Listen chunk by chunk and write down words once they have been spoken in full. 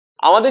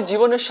আমাদের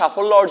জীবনের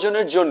সাফল্য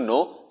অর্জনের জন্য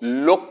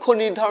লক্ষ্য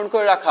নির্ধারণ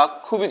করে রাখা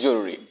খুবই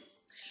জরুরি।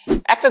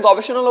 একটা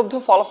গবেষণালব্ধ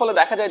ফলাফলে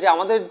দেখা যায় যে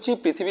আমাদের যে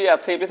পৃথিবী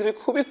আছে, এই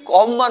পৃথিবীর খুবই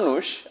কম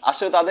মানুষ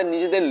আসলে তাদের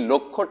নিজেদের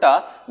লক্ষ্যটা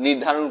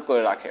নির্ধারণ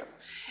করে রাখে।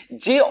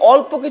 যে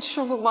অল্প কিছু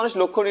সংখ্যক মানুষ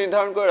লক্ষ্য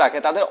নির্ধারণ করে রাখে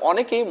তাদের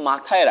অনেকেই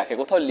মাথায় রাখে,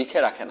 কোথাও লিখে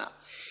রাখে না।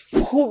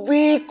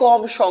 খুবই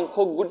কম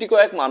সংখ্যক গুটি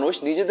কয়েক মানুষ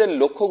নিজেদের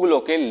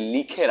লক্ষ্যগুলোকে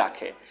লিখে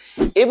রাখে,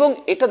 এবং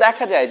এটা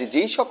দেখা যায় যে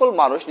যেই সকল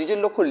মানুষ নিজের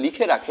লক্ষ্য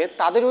লিখে রাখে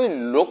তাদের ওই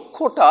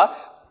লক্ষ্যটা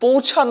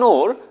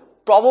পৌঁছানোর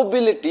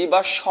প্রবাবিলিটি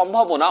বা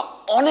সম্ভাবনা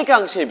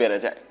অনেকাংশেই বেড়ে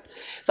যায়।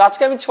 তো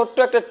আজকে আমি ছোট্ট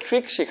একটা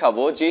ট্রিক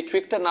শেখাবো, যে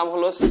ট্রিকটার নাম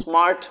হলো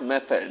স্মার্ট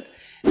মেথড।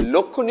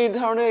 লক্ষ্য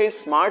নির্ধারণের এই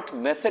স্মার্ট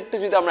মেথডটা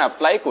যদি আমরা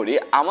অ্যাপ্লাই করি,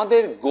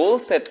 আমাদের গোল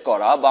সেট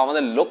করা বা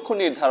আমাদের লক্ষ্য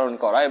নির্ধারণ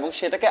করা এবং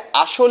সেটাকে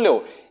আসলেও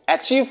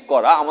অ্যাচিভ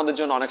করা আমাদের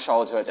জন্য অনেক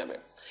সহজ হয়ে যাবে।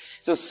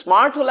 তো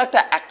স্মার্ট হলো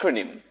একটা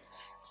অ্যাক্রোনিম।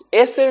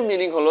 এস এর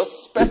মিনিং হলো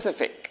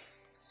স্পেসিফিক,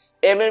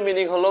 এম এর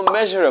মিনিং হলো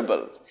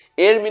মেজারেবল,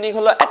 এর মিনিং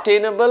হলো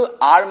অ্যাটেইনেবল,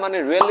 আর মানে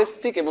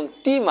রিয়েলিস্টিক এবং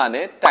টি মানে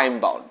টাইম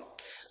বাউন্ড।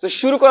 তো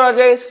শুরু করা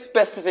যায়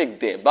স্পেসিফিক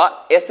দিয়ে, বা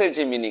এস এর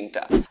যে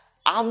মিনিংটা।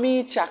 আমি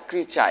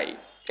চাকরি চাই,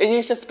 এই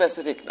জিনিসটা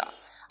স্পেসিফিক না।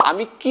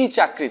 আমি কি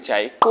চাকরি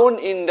চাই, কোন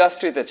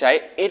ইন্ডাস্ট্রিতে চাই,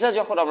 এটা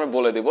যখন আমরা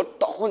বলে দেব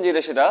তখন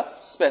যেটা সেটা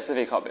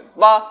স্পেসিফিক হবে।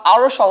 বা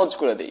আরো সহজ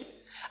করে দিই,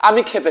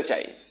 আমি খেতে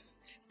চাই,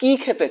 কি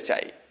খেতে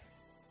চাই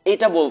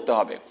এটা বলতে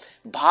হবে।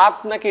 ভাত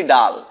নাকি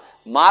ডাল,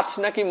 মাছ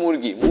নাকি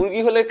মুরগি,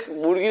 মুরগি হলে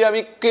মুরগির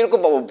আমি কিরকম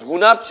পাবো,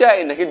 ভুনা চাই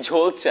নাকি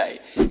ঝোল চাই,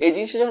 এই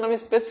জিনিসটা যখন আমি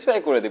স্পেসিফাই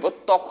করে দেব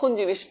তখন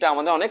জিনিসটা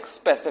আমাদের অনেক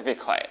স্পেসিফিক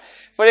হয়।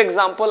 ফর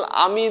এক্সাম্পল,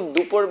 আমি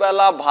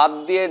দুপুরবেলা ভাত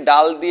দিয়ে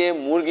ডাল দিয়ে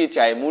মুরগি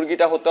চাই,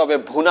 মুরগিটা হতে হবে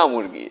ভুনা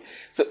মুরগি।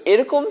 সো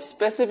এরকম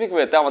স্পেসিফিক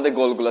ওয়েতে আমাদের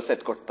গোলগুলো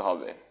সেট করতে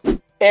হবে।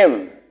 M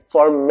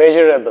for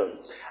measurable.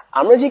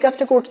 আমরা যে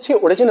কাজটা করছি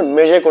ওটা যেন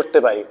মেজার করতে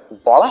পারি।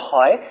 বলা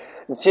হয়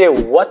যে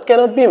what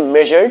cannot B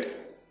measured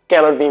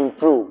cannot B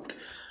improved.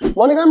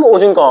 মনে করেন আমি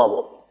ওজন কমাবো,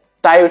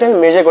 তাই ওটা আমি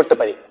মেজার করতে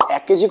পারি।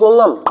 1 কেজি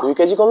করলাম, 2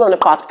 কেজি করলাম, মানে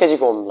 5 কেজি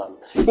কমলাম।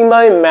 কিংবা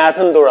আমি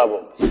ম্যারাথন দৌড়াবো,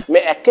 আমি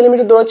 1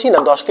 কিলোমিটার দৌড়াচ্ছি না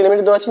 10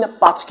 কিলোমিটার দৌড়াচ্ছি না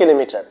 5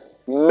 কিলোমিটার,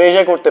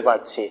 মেজার করতে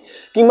পারছি।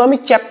 কিংবা আমি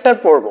চ্যাপ্টার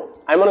পড়বো,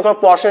 আমি মনে করো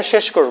পড়াশোনা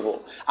শেষ করব,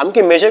 আমি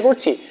কি মেজার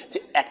করছি যে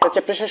একটা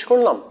চ্যাপ্টার শেষ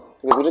করলাম,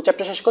 2টো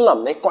চ্যাপ্টার শেষ করলাম,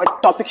 না কয়েক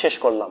টপিক শেষ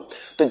করলাম।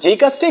 তো যেই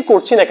কাজটাই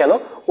করছি না কেন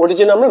ওটা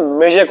যেন আমরা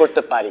মেজার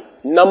করতে পারি,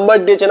 নাম্বার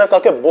দিয়ে যেন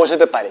কাউকে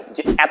বোঝাতে পারি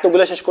যে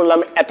এতগুলো শেষ করলাম,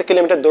 এত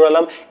কিলোমিটার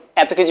দৌড়ালাম,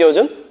 এত কেজি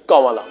ওজন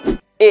কমালাম।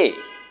 এ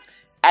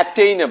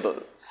অ্যাটেইনেবল।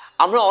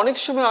 আমরা অনেক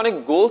সময় অনেক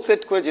গোল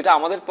সেট করি যেটা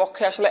আমাদের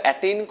পক্ষে আসলে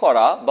অ্যাটেইন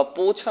করা বা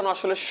পৌঁছানো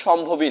আসলে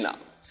সম্ভবই না।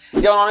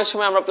 যেমন অনেক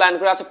সময় আমরা প্ল্যান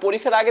করে, আচ্ছা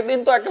পরীক্ষার আগের দিন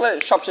তো একেবারে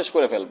সব শেষ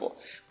করে ফেলবো।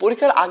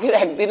 পরীক্ষার আগের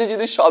একদিনে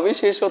যদি সবই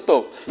শেষ হতো,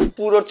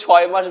 পুরো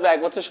 6 মাস বা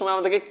 1 বছর সময়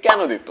আমাদেরকে কেন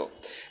দিত?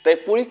 তাই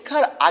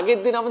পরীক্ষার আগের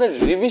দিন আমাদের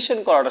রিভিশন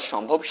করাটা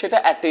সম্ভব, সেটা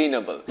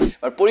অ্যাটেইনেবল।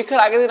 আর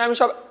পরীক্ষার আগের দিন আমি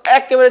সব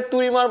একেবারে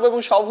তুড়ি মারবো এবং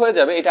সব হয়ে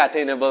যাবে, এটা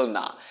অ্যাটেইনেবল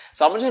না।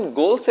 সো আমরা যখন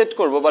গোল সেট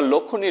করবো বা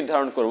লক্ষ্য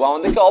নির্ধারণ করবো,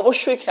 আমাদেরকে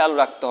অবশ্যই খেয়াল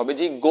রাখতে হবে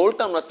যে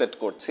গোলটা আমরা সেট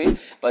করছি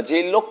বা যে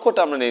লক্ষ্যটা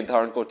আমরা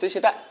নির্ধারণ করছি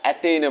সেটা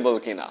অ্যাটেইনেবল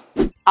কিনা।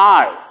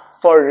 আর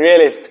ফর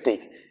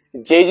রিয়েলিস্টিক।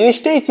 যে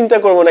জিনিসটাই চিন্তা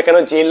করবো না কেন,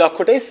 যে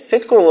লক্ষ্যটাই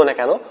সেট করবো না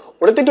কেন,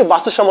 ওটা তো একটু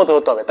বাস্তবসম্মত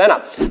হতে হবে, তাই না?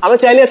 আমরা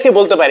চাইলে আজকে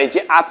বলতে পারি যে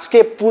আজকে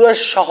পুরো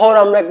শহর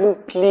আমরা একদম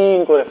ক্লিন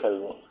করে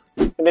ফেলবো,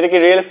 কিন্তু এটা কি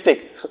রিয়েলিস্টিক?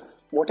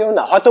 মোটেও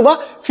না। হয়তোবা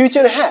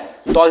ফিউচারে হ্যাঁ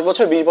 10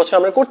 বছর 20 বছর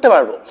আমরা করতে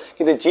পারবো,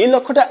 কিন্তু যে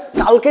লক্ষ্যটা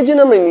কালকের জন্য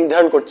আমরা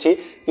নির্ধারণ করছি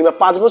কিংবা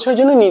 5 বছরের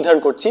জন্য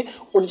নির্ধারণ করছি,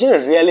 ওটা যেন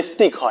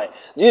রিয়েলিস্টিক হয়।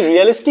 যদি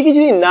রিয়েলিস্টিকই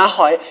যদি না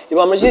হয়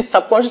এবং আমরা যদি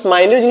সাবকনশিয়াস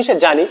মাইন্ডের জিনিসটা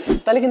জানি,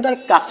 তাহলে কিন্তু আর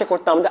কাজটা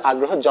করতে আমাদের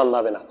আগ্রহ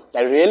জন্মাবে না।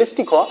 তাই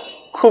রিয়েলিস্টিক হওয়া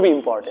খুব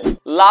ইম্পর্টেন্ট।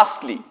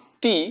 লাস্টলি,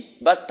 টি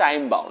বা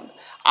টাইম বাউন্ড।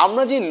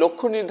 আমরা যে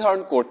লক্ষ্য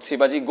নির্ধারণ করছি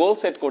বা যে গোল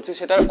সেট করছি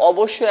সেটার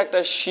অবশ্যই একটা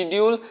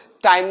শিডিউল,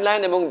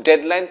 টাইমলাইন এবং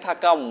ডেডলাইন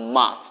থাকা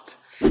মাস্ট।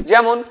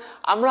 যেমন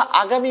আমরা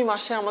আগামী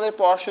মাসে আমাদের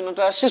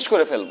পড়াশোনাটা শেষ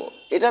করে ফেলবো,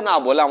 এটা না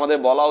বলে আমাদের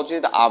বলা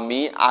উচিত আমি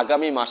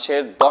আগামী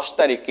মাসের 10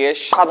 তারিখে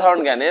সাধারণ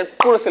জ্ঞানের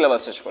পুরো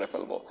সিলেবাস শেষ করে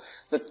ফেলবো।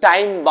 তো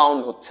টাইম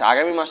বাউন্ড হচ্ছে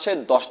আগামী মাসের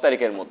 10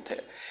 তারিখের মধ্যে।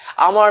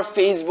 আমার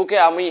ফেসবুকে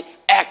আমি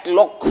 1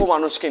 লক্ষ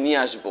মানুষকে নিয়ে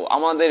আসবো,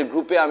 আমাদের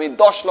গ্রুপে আমি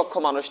 10 লক্ষ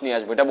মানুষ নিয়ে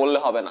আসবো, এটা বললে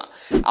হবে না।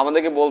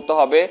 আমাদেরকে বলতে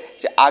হবে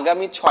যে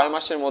আগামী 6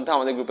 মাসের মধ্যে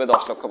আমাদের গ্রুপে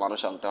 10 লক্ষ মানুষ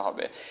আনতে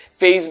হবে।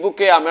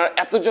 ফেসবুকে আমার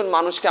এতজন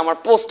মানুষকে আমার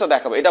পোস্টটা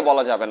দেখাবো, এটা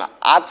বলা যাবে না।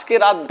 আজকে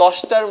রাত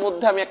 10টার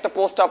মধ্যে আমি একটা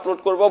পোস্ট আপলোড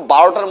করবো,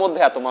 12টার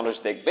মধ্যে এত মানুষ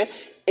দেখবে,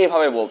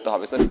 এভাবে বলতে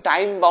হবে। সো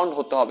টাইম বাউন্ড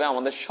হতে হবে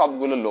আমাদের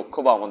সবগুলো লক্ষ্য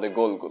বা আমাদের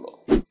গোলগুলো।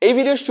 এই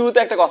ভিডিওর শুরুতে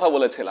একটা কথা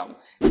বলেছিলাম,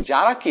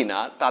 যারা কিনা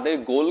তাদের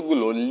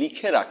গোলগুলো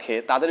লিখে রাখে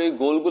তাদের ওই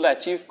গোলগুলো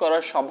অ্যাচিভ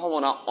করার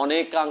সম্ভাবনা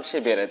অনেকাংশে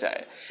বেড়ে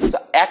যায়। তো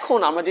এখন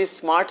আমরা যে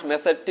স্মার্ট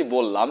মেথডটি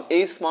বললাম,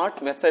 এই স্মার্ট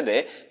মেথডে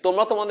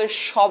তোমরা তোমাদের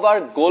সবার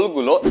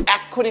গোলগুলো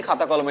এক্ষুনি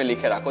খাতা কলমে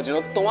লিখে রাখো, যেন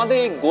তোমাদের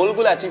এই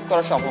গোলগুলো অ্যাচিভ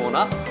করার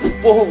সম্ভাবনা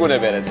বহুগুণে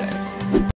বেড়ে যায়।